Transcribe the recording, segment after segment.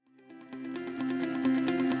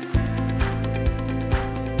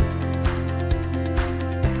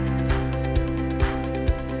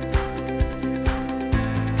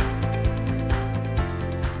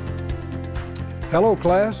Hello,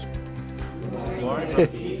 class.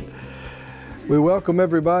 We welcome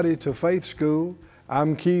everybody to Faith School.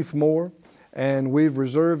 I'm Keith Moore, and we've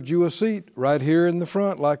reserved you a seat right here in the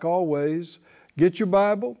front, like always. Get your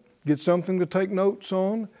Bible, get something to take notes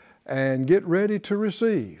on, and get ready to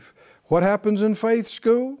receive. What happens in Faith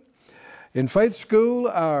School? In Faith School,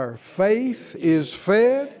 our faith is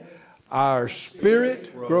fed, our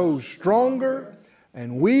spirit grows stronger,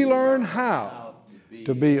 and we learn how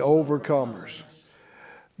to be overcomers.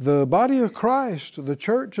 The body of Christ, the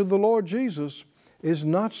church of the Lord Jesus, is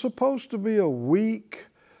not supposed to be a weak,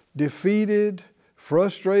 defeated,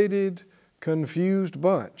 frustrated, confused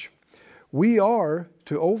bunch. We are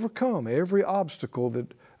to overcome every obstacle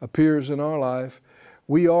that appears in our life.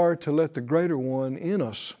 We are to let the greater one in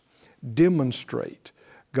us demonstrate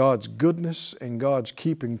God's goodness and God's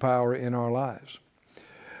keeping power in our lives.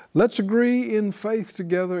 Let's agree in faith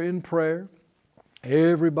together in prayer.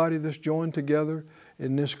 Everybody that's joined together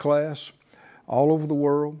in this class all over the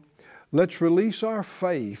world, let's release our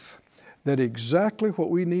faith that exactly what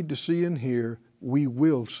we need to see and hear, we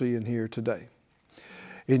will see and hear today.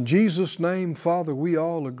 In Jesus' name, Father, we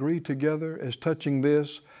all agree together as touching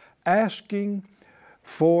this, asking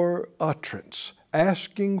for utterance,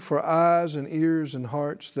 asking for eyes and ears and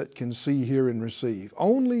hearts that can see, hear, and receive.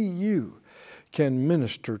 Only you can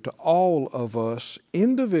minister to all of us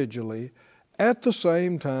individually at the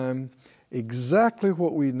same time, exactly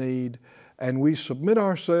what we need, and we submit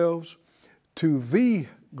ourselves to the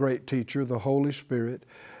great teacher, the Holy Spirit,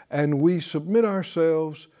 and we submit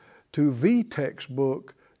ourselves to the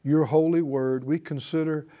textbook, your holy word. We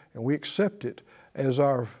consider and we accept it as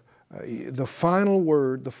the final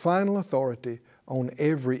word, the final authority on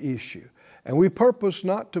every issue. And we purpose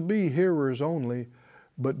not to be hearers only,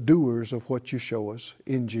 but doers of what you show us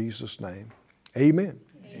in Jesus' name. Amen.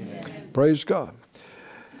 Amen. Praise God.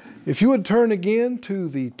 If you would turn again to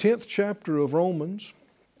the 10th chapter of Romans,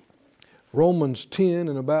 Romans 10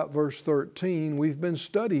 and about verse 13, we've been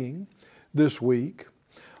studying this week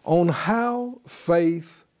on how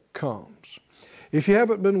faith comes. If you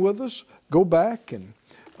haven't been with us, go back and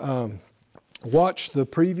watch the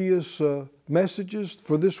previous messages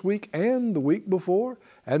for this week and the week before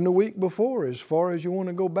as far as you want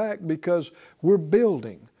to go back, because we're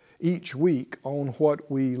building each week on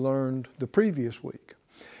what we learned the previous week.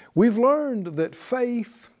 We've learned that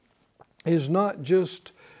faith is not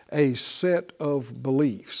just a set of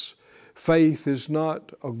beliefs. Faith is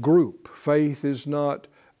not a group. Faith is not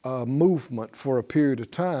a movement for a period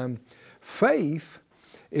of time. Faith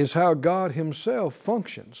is how God Himself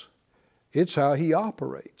functions. It's how He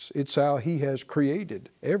operates. It's how He has created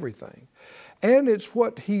everything. And it's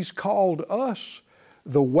what He's called us,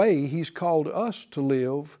 the way He's called us to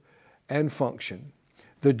live and function.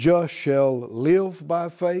 The just shall live by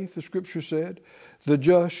faith, the Scripture said. The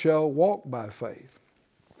just shall walk by faith.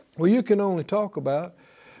 Well, you can only talk about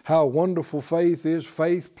how wonderful faith is.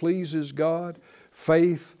 Faith pleases God.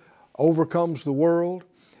 Faith overcomes the world.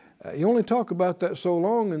 You only talk about that so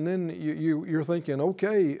long, and then you're thinking,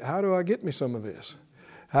 okay, how do I get me some of this?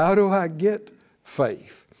 How do I get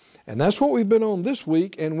faith? And that's what we've been on this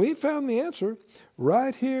week, and we found the answer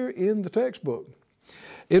right here in the textbook.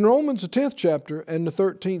 In Romans, the 10th chapter and the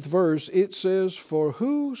 13th verse, it says, "For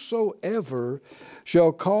whosoever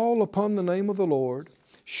shall call upon the name of the Lord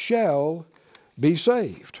shall be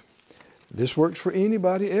saved." This works for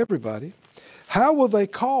anybody, everybody. How will they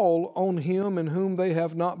call on Him in whom they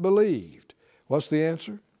have not believed? What's the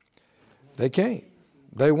answer? They can't.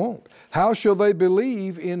 They won't. How shall they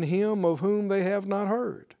believe in Him of whom they have not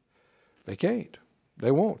heard? They can't.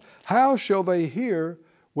 They won't. How shall they hear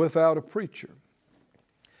without a preacher?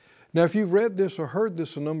 Now, if you've read this or heard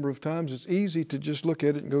this a number of times, it's easy to just look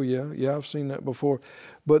at it and go, yeah, I've seen that before.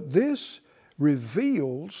 But this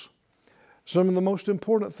reveals some of the most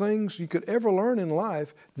important things you could ever learn in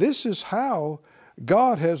life. This is how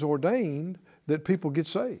God has ordained that people get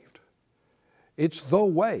saved. It's the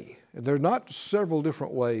way. There are not several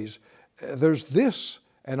different ways. There's this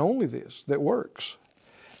and only this that works.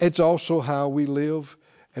 It's also how we live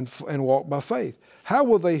and walk by faith. How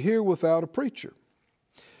will they hear without a preacher?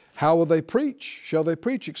 How will they preach? Shall they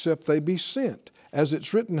preach except they be sent? As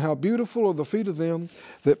it's written, how beautiful are the feet of them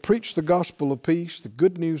that preach the gospel of peace, the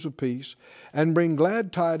good news of peace, and bring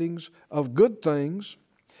glad tidings of good things.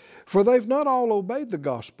 For they've not all obeyed the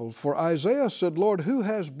gospel. For Isaiah said, Lord, who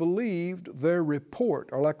has believed their report?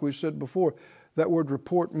 Or like we said before, that word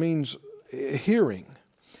report means hearing.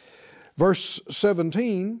 Verse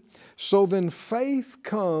 17, so then faith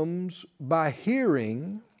comes by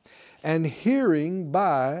hearing, and hearing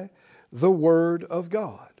by the Word of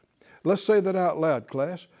God. Let's say that out loud,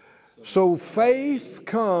 class. So faith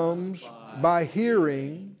comes by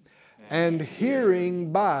hearing, and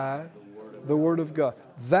hearing by the Word of God.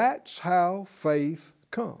 That's how faith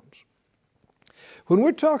comes. When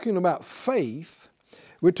we're talking about faith,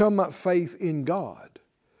 we're talking about faith in God,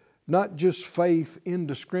 not just faith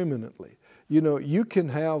indiscriminately. You know, you can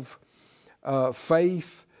have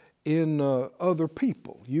faith in other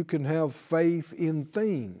people. You can have faith in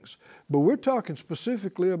things. But we're talking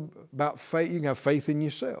specifically about faith. You can have faith in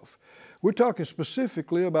yourself. We're talking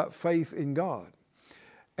specifically about faith in God.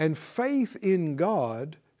 And faith in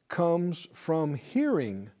God comes from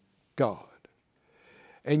hearing God.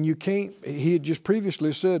 And you can't, he had just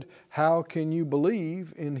previously said, how can you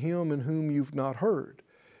believe in Him in whom you've not heard?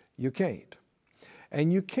 You can't.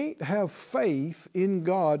 And you can't have faith in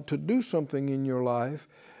God to do something in your life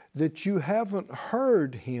that you haven't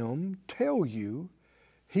heard Him tell you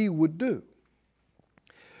He would do.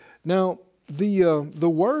 Now,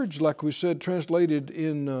 the words, like we said, translated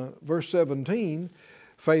in verse 17,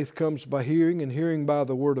 faith comes by hearing and hearing by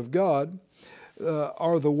the Word of God,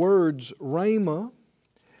 are the words rhema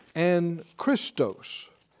and Christos,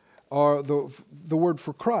 are the word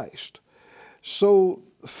for Christ. So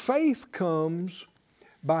faith comes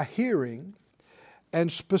by hearing,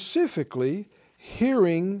 and specifically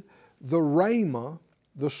hearing the rhema,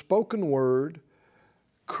 the spoken word,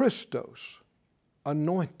 Christos,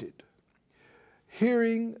 anointed.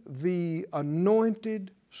 Hearing the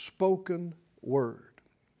anointed spoken word.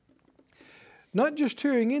 Not just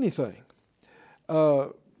hearing anything.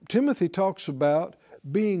 Timothy talks about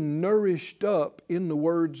being nourished up in the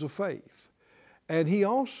words of faith. And he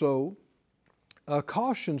also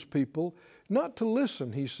cautions people not to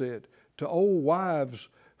listen, he said, to old wives'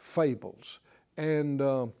 fables and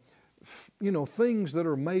things that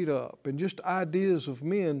are made up and just ideas of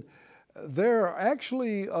men. There are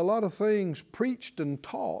actually a lot of things preached and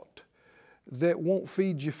taught that won't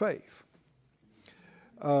feed your faith.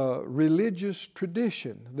 Religious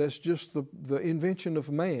tradition, that's just the invention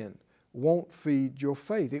of man, won't feed your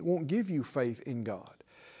faith. It won't give you faith in God.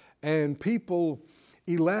 And people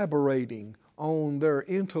elaborating on their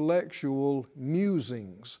intellectual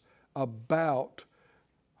musings about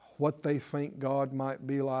what they think God might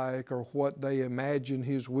be like or what they imagine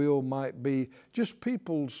His will might be, just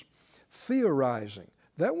people's theorizing.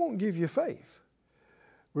 That won't give you faith.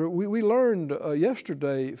 We learned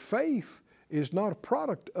yesterday, faith is not a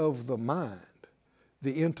product of the mind,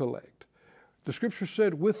 the intellect. The Scripture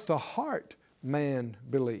said, with the heart man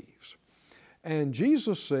believes. And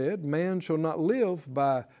Jesus said, man shall not live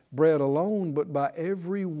by bread alone, but by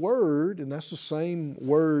every word, and that's the same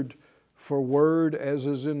word for word as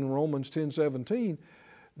is in Romans 10:17.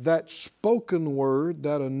 That spoken word,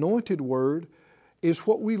 that anointed word, is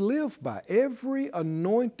what we live by. Every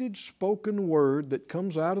anointed spoken word that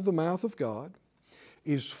comes out of the mouth of God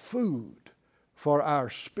is food for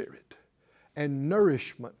our spirit and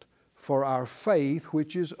nourishment for our faith,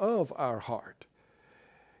 which is of our heart.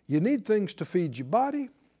 You need things to feed your body,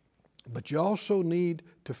 but you also need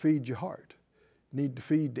to feed your heart. You need to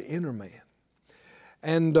feed the inner man.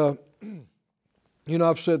 And,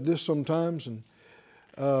 I've said this sometimes, and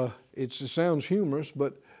it sounds humorous,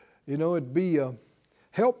 but, it'd be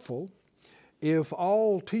helpful if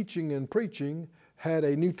all teaching and preaching had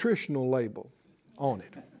a nutritional label on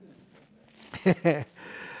it.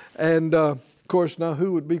 And, of course, now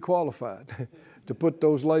who would be qualified to put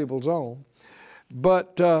those labels on?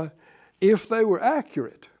 But if they were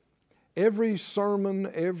accurate, every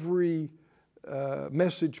sermon, every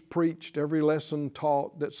message preached, every lesson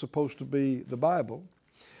taught that's supposed to be the Bible,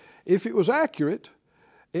 if it was accurate,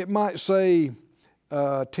 it might say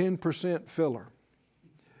 10% filler.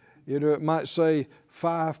 It might say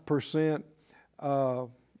 5%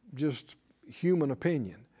 just human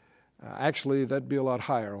opinion. Actually, that'd be a lot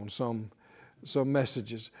higher on some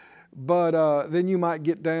messages. But then you might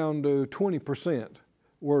get down to 20%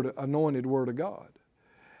 anointed Word of God.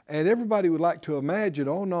 And everybody would like to imagine,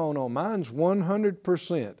 oh, no, mine's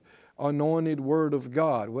 100% anointed Word of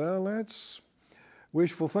God. Well, that's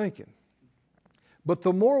wishful thinking. But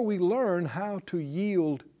the more we learn how to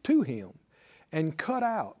yield to Him and cut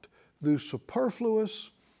out the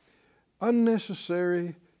superfluous,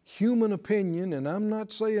 unnecessary human opinion, and I'm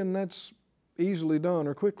not saying that's easily done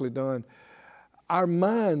or quickly done, our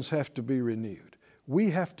minds have to be renewed. We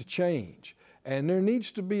have to change. And there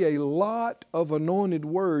needs to be a lot of anointed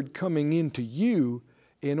Word coming into you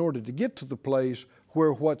in order to get to the place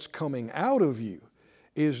where what's coming out of you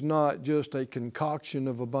is not just a concoction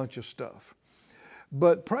of a bunch of stuff.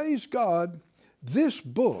 But praise God, this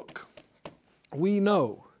book, we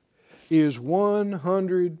know, is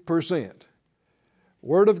 100%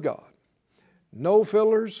 Word of God. no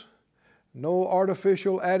fillers, no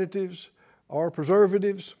artificial additives or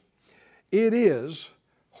preservatives. It is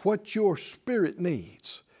what your spirit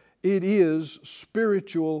needs. It is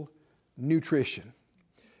spiritual nutrition.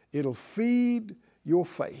 It'll feed your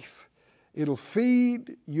faith. It'll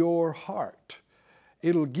feed your heart.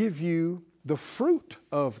 It'll give you the fruit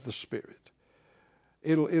of the Spirit.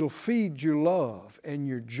 It'll feed your love and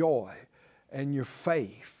your joy and your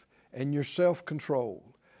faith and your self-control.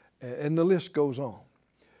 And the list goes on.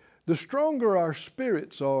 The stronger our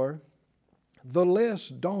spirits are, the less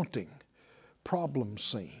daunting problems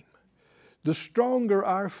seem. The stronger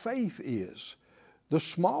our faith is, the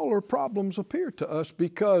smaller problems appear to us,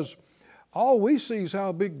 because all we see is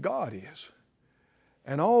how big God is.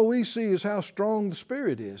 And all we see is how strong the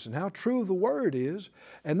Spirit is and how true the Word is.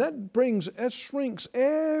 And that shrinks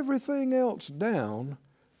everything else down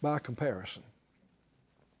by comparison.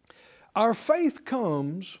 Our faith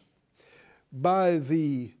comes by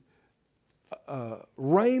the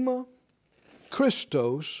Rhema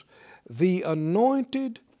Christos, the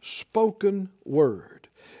anointed spoken word.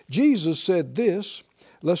 Jesus said this.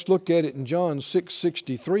 Let's look at it in John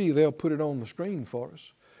 6:63. They'll put it on the screen for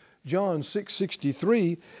us. John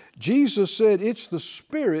 6:63, Jesus said, it's the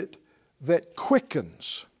Spirit that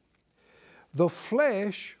quickens. The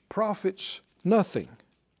flesh profits nothing.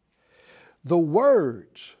 The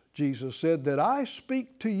words, Jesus said, that I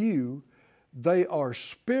speak to you, they are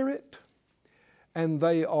spirit and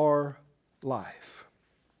they are life.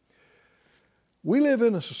 We live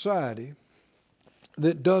in a society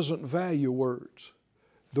that doesn't value words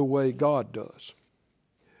the way God does.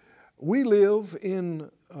 We live in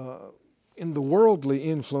the worldly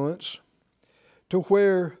influence to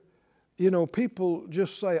where, people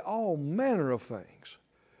just say all manner of things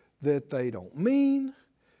that they don't mean,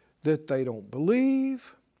 that they don't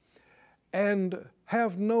believe, and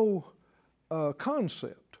have no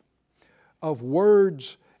concept of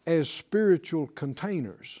words as spiritual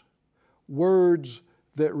containers, words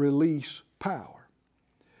that release power.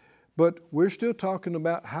 But we're still talking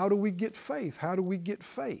about how do we get faith? How do we get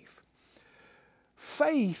faith?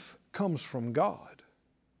 Faith comes from God.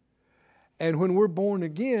 And when we're born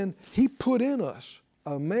again, He put in us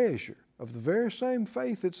a measure of the very same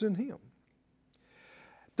faith that's in Him.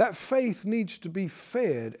 That faith needs to be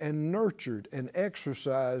fed and nurtured and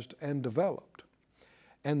exercised and developed.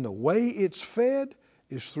 And the way it's fed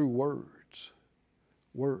is through words.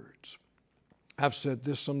 Words. I've said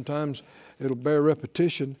this sometimes, it'll bear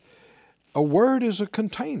repetition. A word is a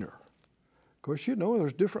container. Of course,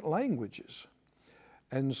 there's different languages.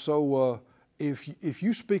 And so if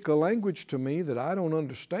you speak a language to me that I don't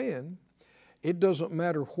understand, it doesn't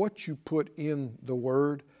matter what you put in the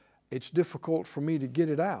word, it's difficult for me to get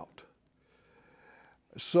it out.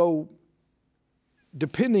 So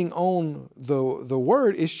depending on the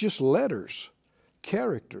word, it's just letters,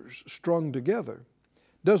 characters strung together.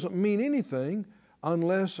 Doesn't mean anything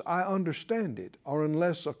unless I understand it or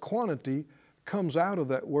unless a quantity comes out of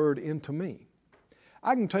that word into me.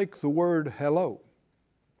 I can take the word hello,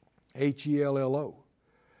 H-E-L-L-O.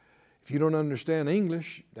 If you don't understand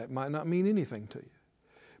English, that might not mean anything to you.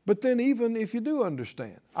 But then even if you do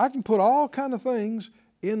understand, I can put all kind of things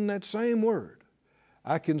in that same word.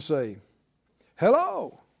 I can say,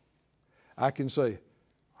 hello. I can say,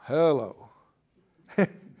 hello.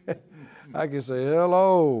 I can say,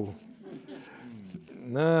 hello.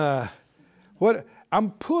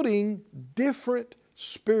 I'm putting different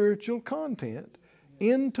spiritual content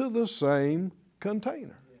into the same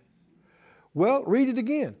container. Well, read it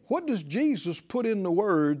again. What does Jesus put in the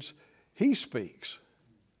words He speaks?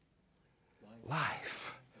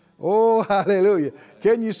 Life. Oh, hallelujah.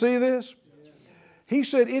 Can you see this? He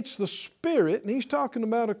said it's the Spirit, and He's talking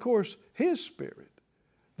about, of course, His Spirit.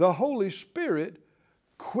 The Holy Spirit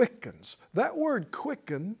quickens. That word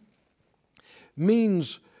quicken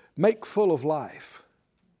means make full of life.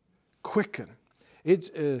 Quicken.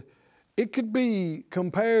 It could be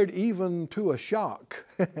compared even to a shock.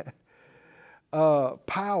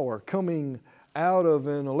 Power coming out of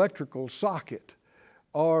an electrical socket,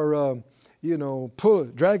 or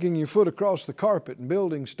dragging your foot across the carpet and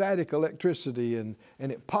building static electricity and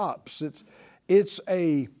it pops. It's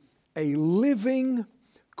a living,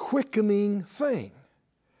 quickening thing.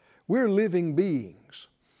 We're living beings,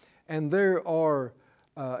 and there are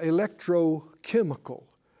electrochemical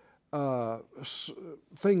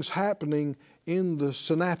things happening in the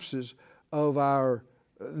synapses of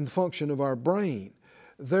in the function of our brain.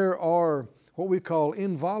 There are what we call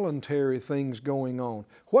involuntary things going on.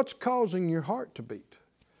 What's causing your heart to beat?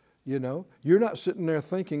 You're not sitting there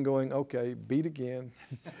thinking, going, okay, beat again,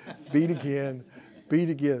 beat again, beat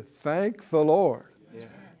again. Thank the Lord. Yeah.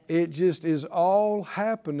 It just is all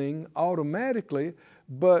happening automatically,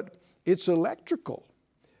 but it's electrical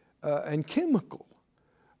and chemical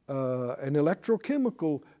and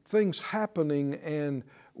electrochemical things happening, and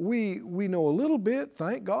we know a little bit,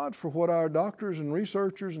 thank God for what our doctors and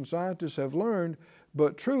researchers and scientists have learned,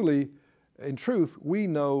 but truly, in truth, we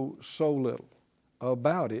know so little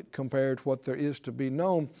about it compared to what there is to be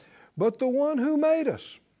known. But the one who made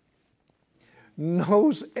us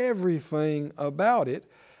knows everything about it,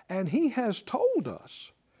 and He has told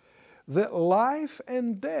us that life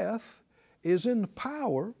and death is in the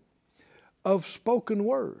power of spoken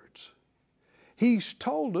words. He's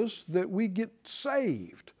told us that we get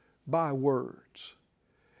saved by words.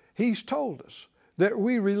 He's told us that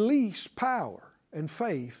we release power and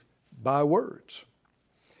faith by words.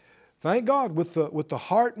 Thank God, with the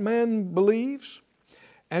heart man believes,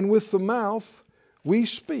 and with the mouth we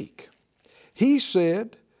speak. He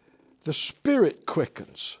said, the Spirit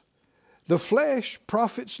quickens, the flesh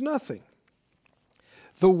profits nothing.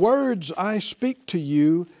 The words I speak to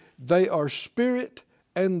you, they are spirit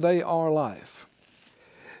and they are life.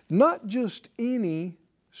 Not just any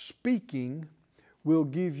speaking will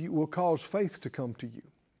cause faith to come to you.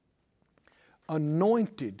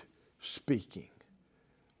 Anointed speaking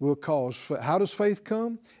will cause. How does faith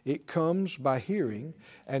come? It comes by hearing,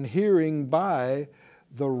 and hearing by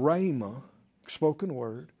the rhema, spoken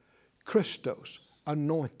word, Christos,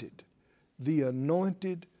 anointed, the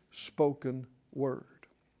anointed spoken word.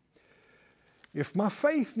 If my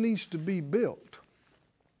faith needs to be built,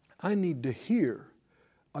 I need to hear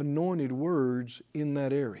anointed words in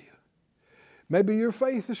that area. Maybe your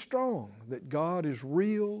faith is strong, that God is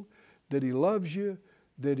real, that He loves you,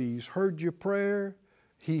 that He's heard your prayer,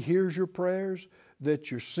 He hears your prayers,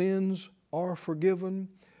 that your sins are forgiven,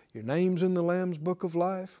 your name's in the Lamb's Book of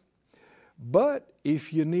Life. But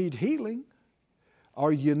if you need healing,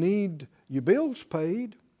 or you need your bills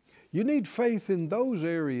paid, you need faith in those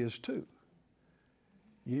areas too.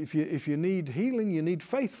 If you need healing, you need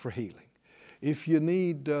faith for healing. If you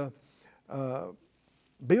need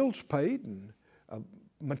bills paid and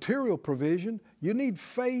material provision, you need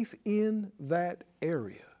faith in that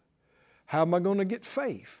area. How am I going to get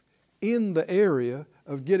faith in the area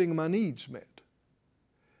of getting my needs met?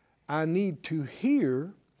 I need to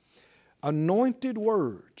hear anointed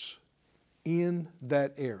words in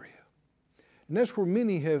that area. And that's where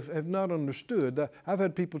many have not understood. I've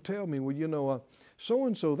had people tell me, well, you know,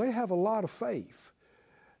 so-and-so, they have a lot of faith.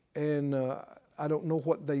 And I don't know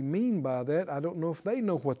what they mean by that. I don't know if they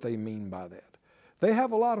know what they mean by that. They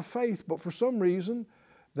have a lot of faith, but for some reason,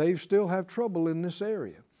 they still have trouble in this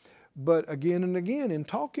area. But again and again, in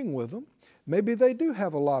talking with them, maybe they do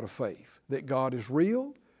have a lot of faith that God is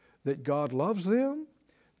real, that God loves them,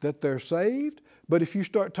 that they're saved. But if you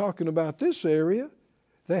start talking about this area,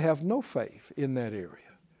 they have no faith in that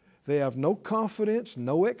area. They have no confidence,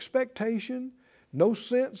 no expectation, no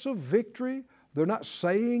sense of victory. They're not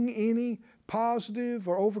saying any positive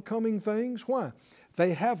or overcoming things. Why?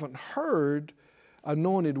 They haven't heard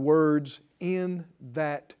anointed words in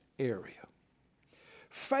that area.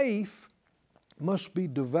 Faith must be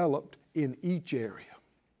developed in each area.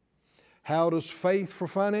 How does faith for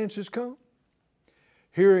finances come?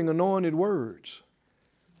 Hearing anointed words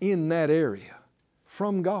in that area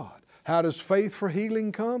from God. How does faith for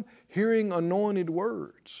healing come? Hearing anointed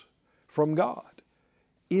words from God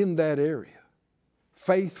in that area.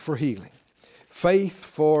 Faith for healing. Faith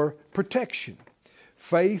for protection.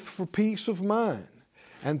 Faith for peace of mind.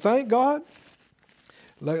 And thank God,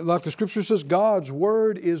 like the Scripture says, God's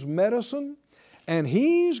Word is medicine, and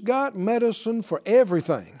He's got medicine for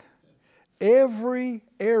everything. Every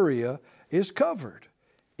area is covered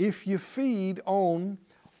if you feed on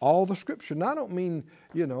all the Scripture. And I don't mean,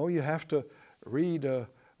 you have to read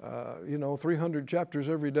 300 chapters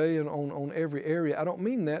every day and on every area. I don't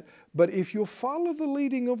mean that. But if you'll follow the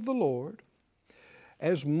leading of the Lord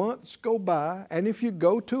as months go by, and if you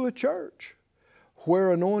go to a church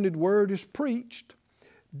where anointed word is preached,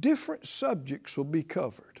 different subjects will be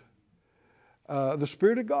covered. The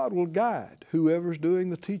Spirit of God will guide whoever's doing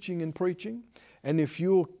the teaching and preaching. And if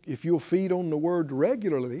you'll feed on the word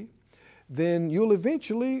regularly, then you'll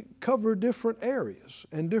eventually cover different areas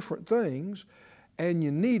and different things. And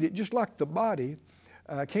you need it, just like the body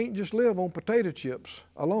can't just live on potato chips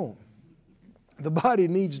alone. The body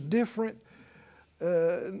needs different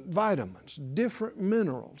vitamins, different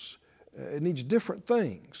minerals. It needs different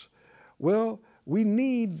things. Well, we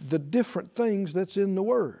need the different things that's in the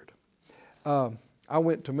Word. I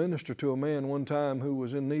went to minister to a man one time who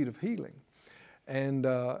was in need of healing. And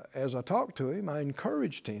as I talked to him, I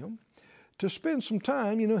encouraged him to spend some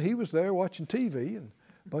time. You know, he was there watching TV and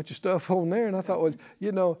a bunch of stuff on there. And I thought, well,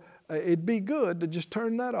 you know, it'd be good to just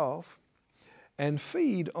turn that off and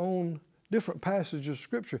feed on different passages of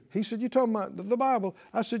Scripture. He said, you talking about the Bible?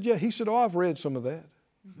 I said, yeah. He said, oh, I've read some of that.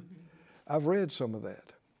 I've read some of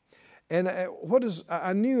that. And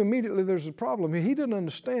I knew immediately there's a problem here. He didn't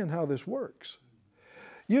understand how this works.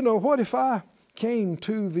 You know, what if I came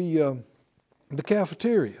to the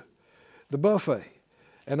cafeteria, the buffet,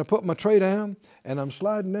 and I put my tray down, and I'm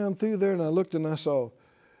sliding down through there, and I looked and I saw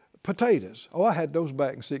potatoes. Oh, I had those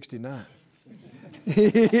back in '69.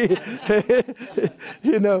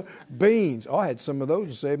 You know, beans. Oh, I had some of those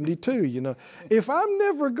in '72, you know. If I'm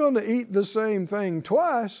never going to eat the same thing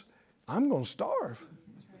twice, I'm going to starve.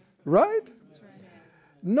 Right?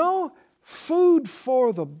 No, food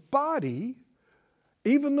for the body,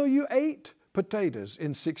 even though you ate potatoes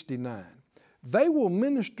in '69, they will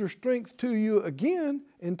minister strength to you again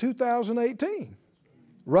in 2018.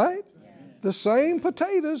 Right? The same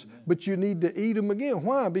potatoes, but you need to eat them again.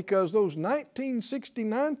 Why? Because those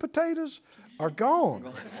 1969 potatoes are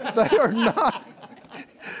gone. They are not.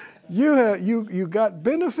 You got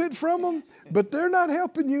benefit from them, but they're not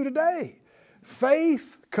helping you today.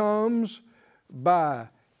 Faith comes by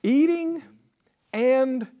eating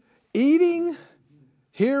and eating,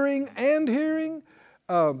 hearing and hearing.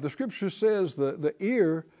 The Scripture says the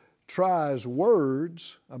ear tries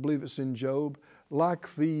words, I believe it's in Job,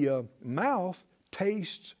 like the mouth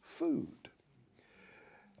tastes food.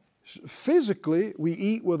 Physically, we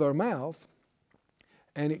eat with our mouth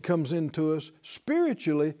and it comes into us.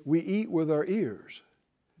 Spiritually, we eat with our ears.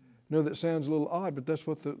 I know that sounds a little odd, but that's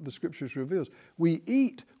what the Scriptures reveals. We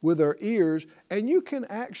eat with our ears, and you can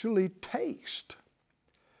actually taste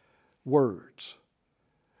words.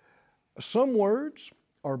 Some words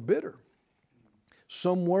are bitter.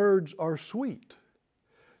 Some words are sweet.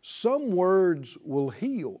 Some words will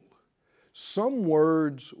heal. Some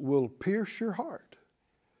words will pierce your heart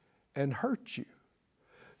and hurt you.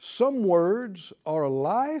 Some words are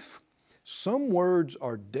life. Some words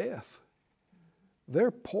are death. They're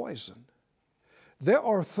poison. There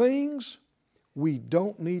are things we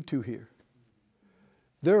don't need to hear.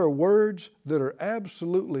 There are words that are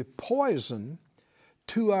absolutely poison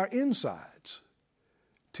to our insides,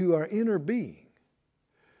 to our inner being.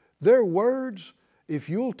 There are words, if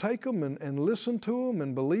you'll take them and listen to them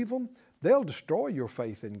and believe them, they'll destroy your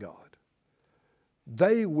faith in God.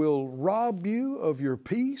 They will rob you of your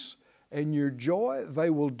peace and your joy.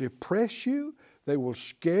 They will depress you. They will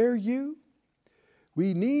scare you.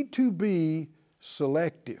 We need to be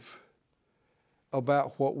selective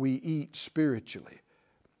about what we eat spiritually.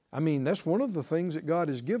 I mean, that's one of the things that God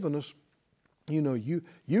has given us. You know, you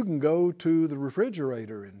can go to the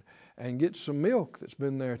refrigerator and get some milk that's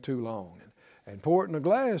been there too long and pour it in a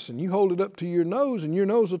glass, and you hold it up to your nose, and your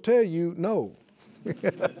nose will tell you, no.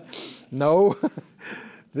 No,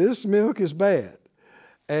 this milk is bad.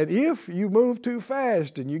 And if you move too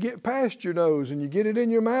fast and you get past your nose and you get it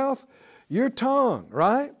in your mouth, your tongue,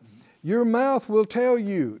 right? Your mouth will tell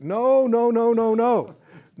you, no, no, no, no, no.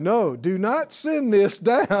 No, do not send this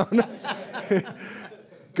down.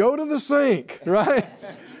 Go to the sink, right?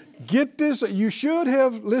 Get this. You should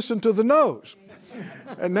have listened to the nose.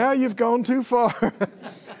 And now you've gone too far.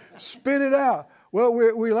 Spit it out. Well,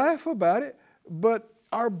 we laugh about it, but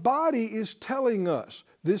our body is telling us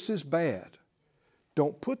this is bad.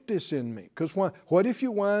 Don't put this in me. Because what if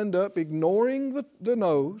you wind up ignoring the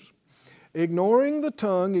nose, ignoring the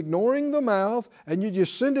tongue, ignoring the mouth, and you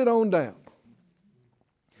just send it on down?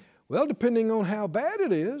 Well, depending on how bad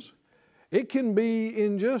it is, it can be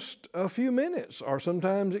in just a few minutes, or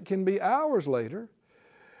sometimes it can be hours later.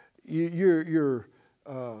 Your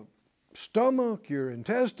stomach, your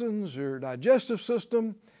intestines, your digestive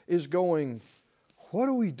system is going, what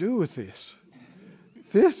do we do with this?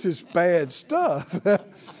 This is bad stuff.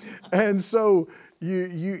 And so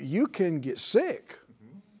you can get sick,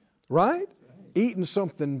 right? Eating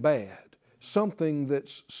something bad, something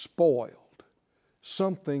that's spoiled,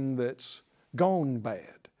 something that's gone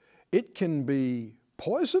bad. It can be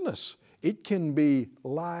poisonous. It can be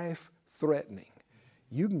life-threatening.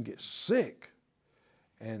 You can get sick,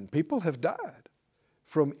 and people have died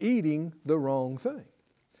from eating the wrong thing.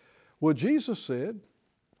 Well, Jesus said,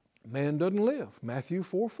 man doesn't live. Matthew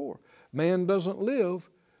 4:4. Man doesn't live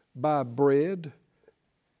by bread,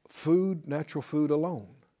 food, natural food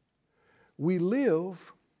alone. We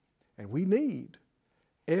live and we need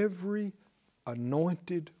every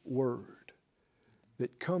anointed word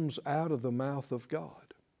that comes out of the mouth of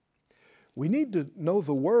God. We need to know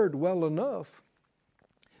the Word well enough,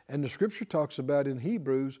 and the Scripture talks about in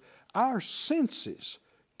Hebrews, our senses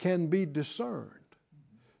can be discerned.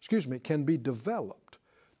 Can be developed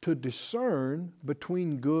to discern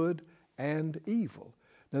between good and evil.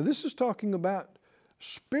 Now this is talking about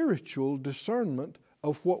spiritual discernment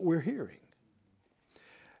of what we're hearing.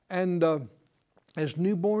 And as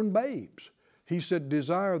newborn babes, he said,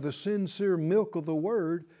 desire the sincere milk of the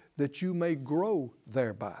Word that you may grow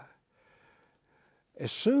thereby.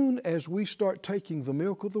 As soon as we start taking the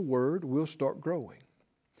milk of the Word, we'll start growing.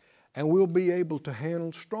 And we'll be able to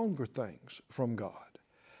handle stronger things from God.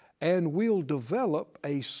 And we'll develop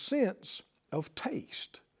a sense of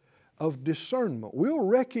taste, of discernment. We'll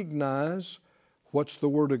recognize what's the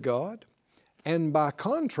Word of God, and by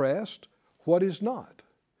contrast, what is not.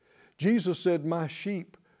 Jesus said, my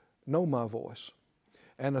sheep know my voice,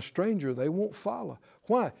 and a stranger they won't follow.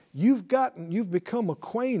 Why? You've become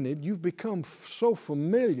acquainted, you've become so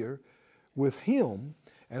familiar with Him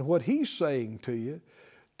and what He's saying to you,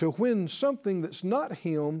 to when something that's not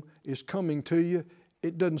Him is coming to you,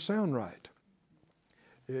 it doesn't sound right.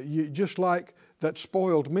 Just like that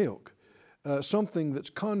spoiled milk, something that's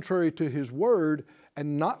contrary to His Word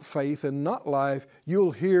and not faith and not life,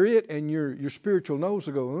 you'll hear it and your spiritual nose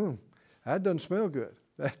will go, that doesn't smell good.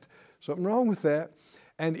 Something wrong with that.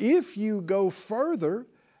 And if you go further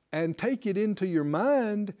and take it into your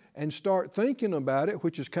mind and start thinking about it,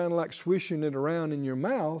 which is kind of like swishing it around in your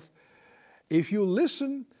mouth, if you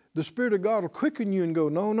listen, the Spirit of God will quicken you and go,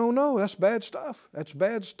 no, that's bad stuff. That's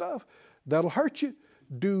bad stuff. That'll hurt you.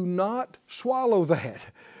 Do not swallow that.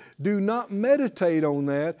 Do not meditate on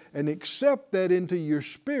that and accept that into your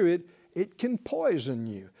spirit. It can poison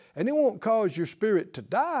you. And it won't cause your spirit to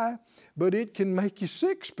die, but it can make you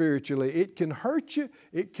sick spiritually. It can hurt you.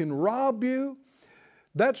 It can rob you.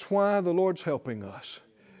 That's why the Lord's helping us.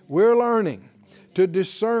 We're learning to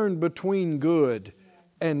discern between good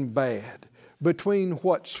and bad, between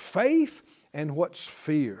what's faith and what's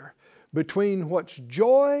fear, between what's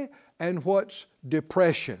joy and what's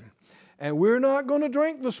depression. And we're not going to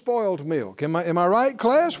drink the spoiled milk. Am I right,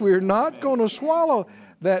 class? We're not going to swallow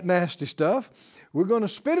that nasty stuff. We're going to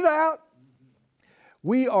spit it out.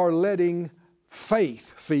 We are letting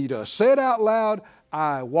faith feed us. Say it out loud.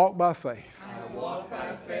 I walk by faith. I walk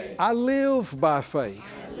by faith. I live by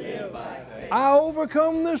faith. I live by faith. I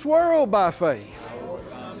overcome this world by faith. I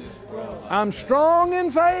overcome this world. I'm strong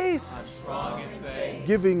in faith. I'm strong in faith.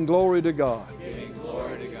 Giving glory to God. Giving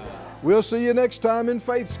glory to God. We'll see you next time in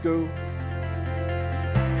Faith School.